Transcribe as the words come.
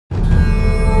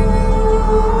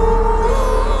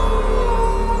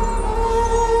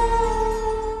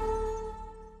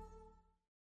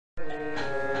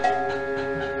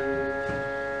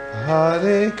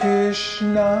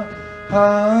Krishna,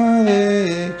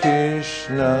 Hare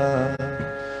Krishna,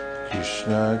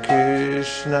 Krishna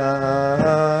Krishna,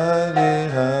 Hare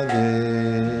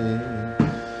Hare,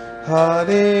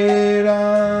 Hare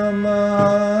Rama,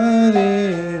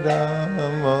 Hare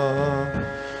Rama,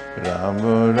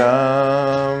 Rama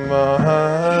Rama,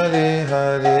 Hare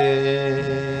Hare.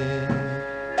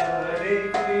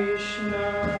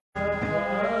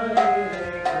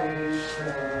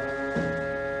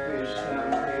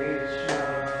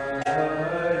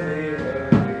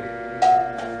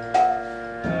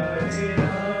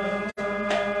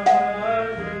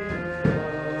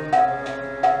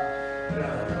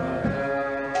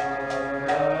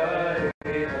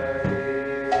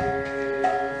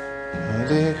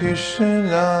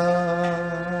 Krishna,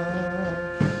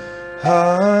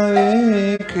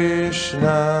 Hare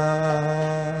Krishna,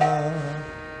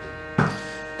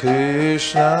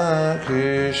 Krishna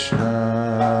Krishna,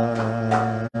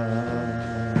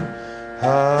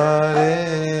 Hare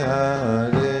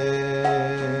Hare,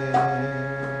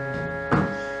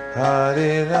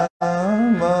 Hare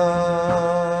Rama,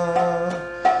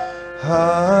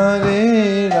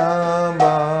 Hare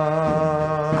Rama,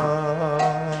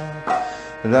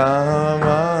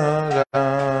 Rama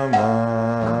Rama,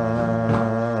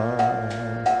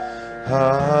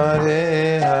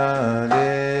 Hare Hare,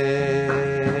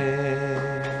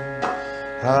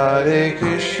 Hare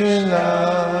Krishna,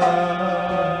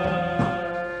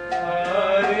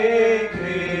 Hare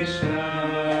Krishna,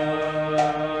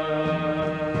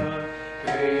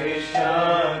 Krishna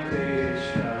Krishna,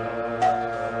 Hare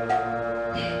Hare Rama,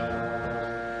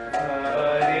 Hare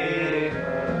Rama,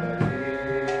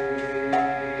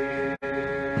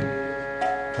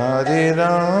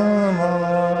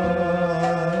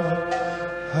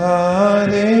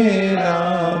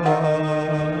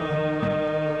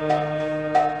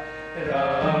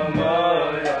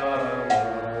 Rama,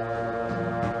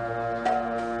 Hare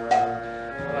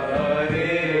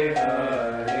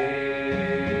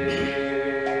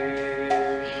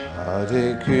Hare,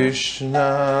 Hare Krishna,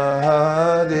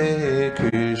 Hare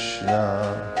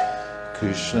Krishna,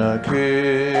 Krishna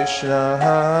Krishna,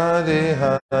 Hare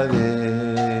Hare,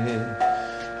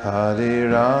 Hare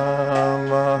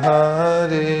Rama,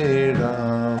 Hare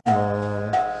Rama,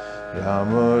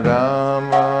 Rama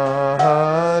Rama,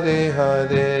 Hare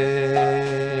Hare,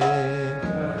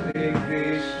 Hare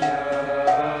Krishna,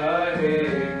 Hare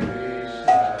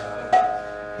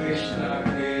Krishna,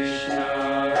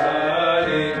 Krishna Krishna, Hare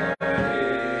Hare,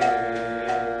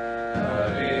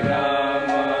 Hare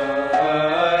Rama,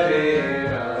 Hare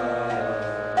Rama,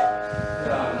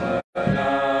 Rama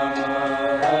Rama,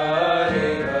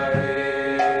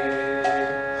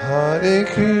 Hare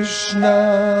Krishna,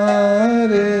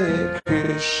 Hare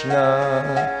Krishna,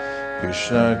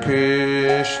 Krishna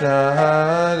Krishna,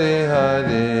 Hare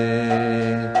Hare,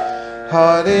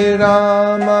 Hare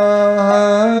Rama,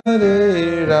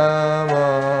 Hare Rama,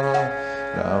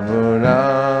 Rama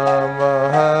Rama,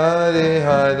 Hare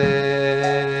Hare,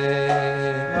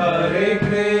 Hare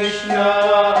Krishna,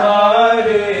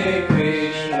 Hare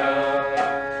Krishna,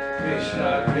 Krishna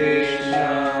Krishna,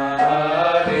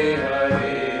 Hare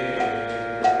Hare,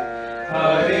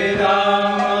 Hare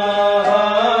Rama,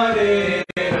 Hare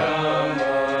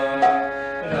Rama,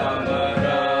 Rama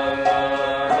Rama,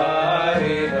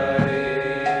 Hare Hare,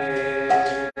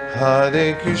 Hare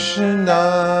Krishna,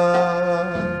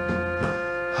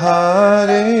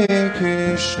 Hare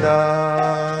Krishna,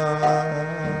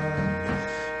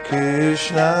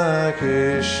 Krishna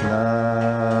Krishna,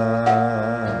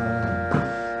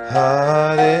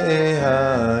 Hare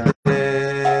Hare,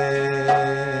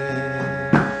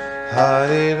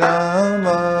 Hare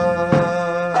Rama,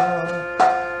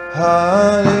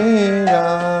 Hare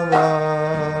Rama,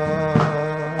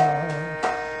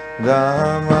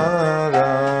 Rama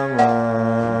Rama,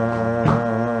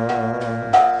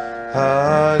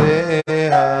 Hare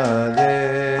Hare,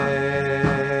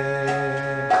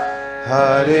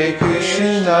 Hare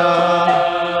Krishna,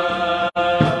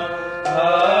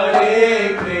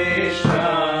 Hare Krishna,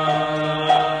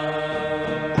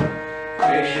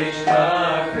 Krishna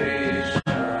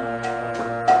Krishna,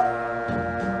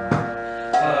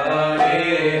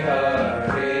 Hare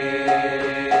Hare,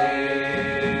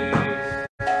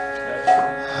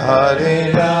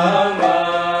 Hare Rama,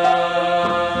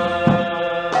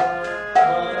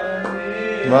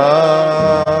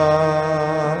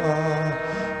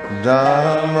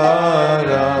 Rama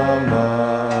Rama,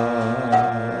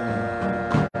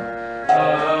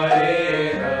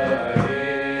 Hare Hare,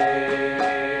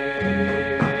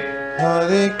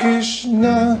 Hare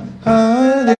Krishna,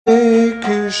 Hare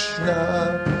Krishna,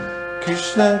 Krishna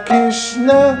Krishna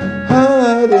Krishna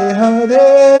Hare Hare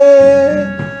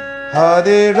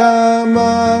Hare Rama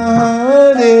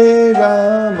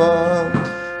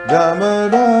Rama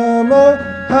Rama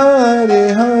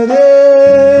Hare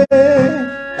Hare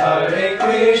Hare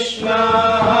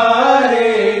Krishna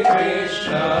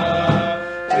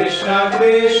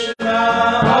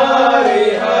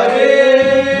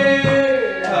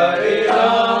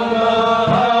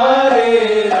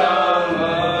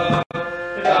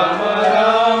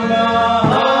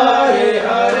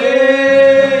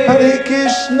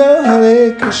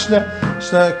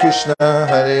Krishna Krishna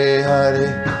Hare Hare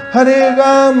Hare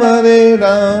Rama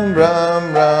Rama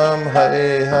Rama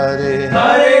Hare Hare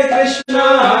Hare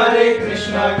Krishna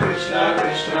Krishna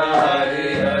Krishna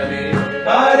Hare Hare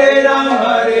Hare Ram Ram Hare Hare Hare Krishna Krishna Krishna Hare Hare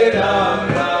Hare Ram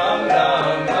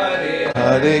Ram Hare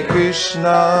Hare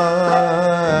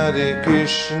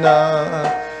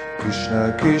Krishna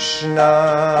Krishna Krishna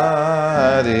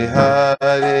Hare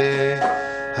Hare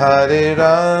Hare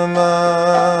Rama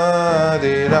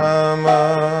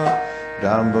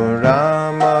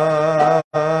Rama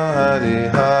Hare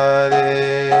Hare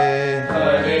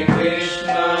Hare Krishna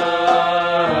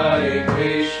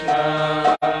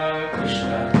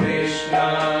Krishna Krishna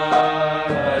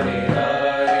Hare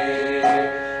Hare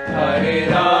Hare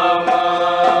Rama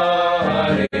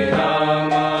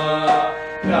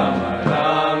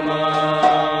Rama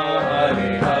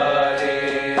Hare Hare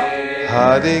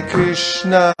Hare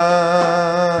Krishna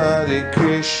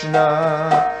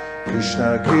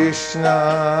Krishna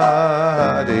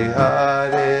Hare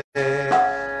Hare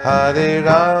Hare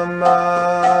Rama Rama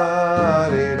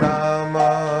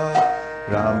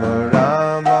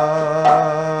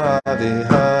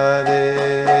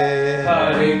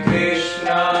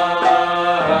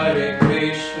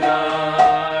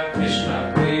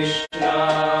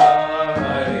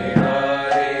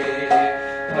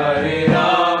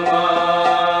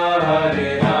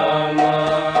Hare Hare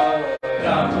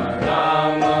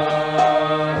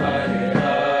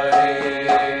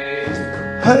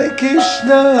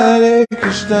Hare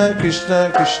Krishna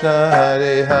Krishna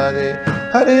Hare Hare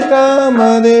Hare Rama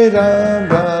Rama Hare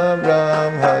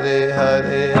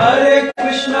Hare Hare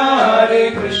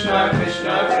Krishna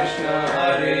Krishna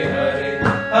Hare Hare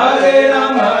Hare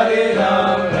Rama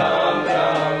Ram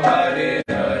Hare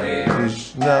Hare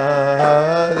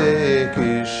Hare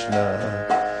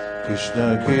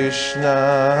Krishna Krishna Hare Hare Hare Ram Ram Hare Hare Krishna Krishna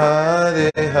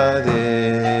Hare Hare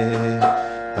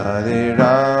Hare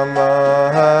Rama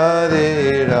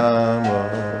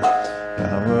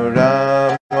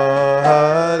Rama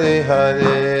Hare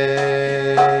Hare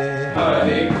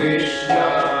Hare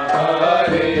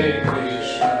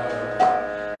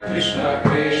Krishna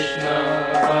Krishna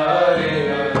Hare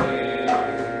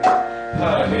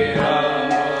Hare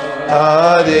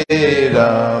Hare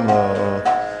Rama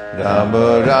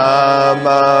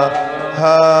Rama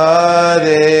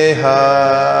Hare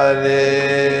Hare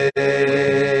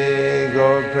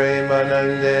Gaur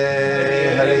Premanande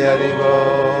Hari Hari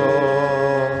Bol